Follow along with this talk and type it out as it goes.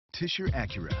Fisher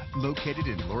Acura, located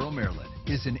in Laurel, Maryland,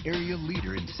 is an area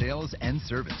leader in sales and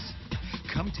service.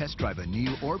 Come test drive a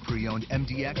new or pre-owned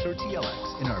MDX or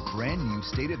TLX in our brand new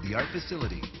state-of-the-art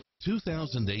facility.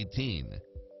 2018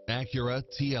 Acura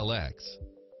TLX.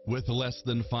 With less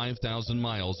than 5,000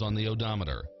 miles on the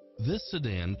odometer, this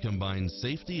sedan combines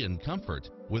safety and comfort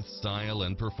with style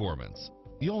and performance.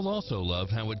 You'll also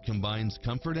love how it combines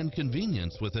comfort and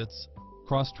convenience with its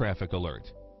cross-traffic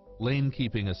alert, lane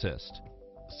keeping assist,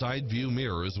 side view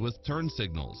mirrors with turn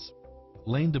signals,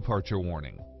 lane departure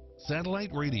warning,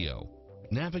 satellite radio,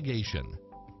 navigation,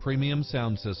 premium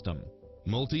sound system,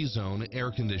 multi-zone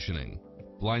air conditioning,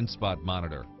 blind spot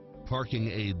monitor, parking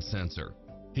aid sensor,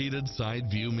 heated side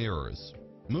view mirrors,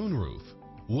 moonroof,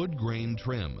 wood grain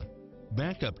trim,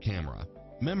 backup camera,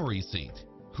 memory seat,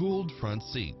 cooled front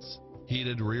seats,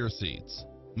 heated rear seats,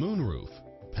 moonroof,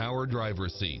 power driver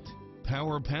seat,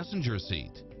 power passenger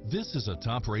seat. This is a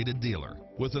top-rated dealer.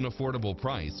 With an affordable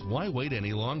price, why wait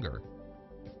any longer?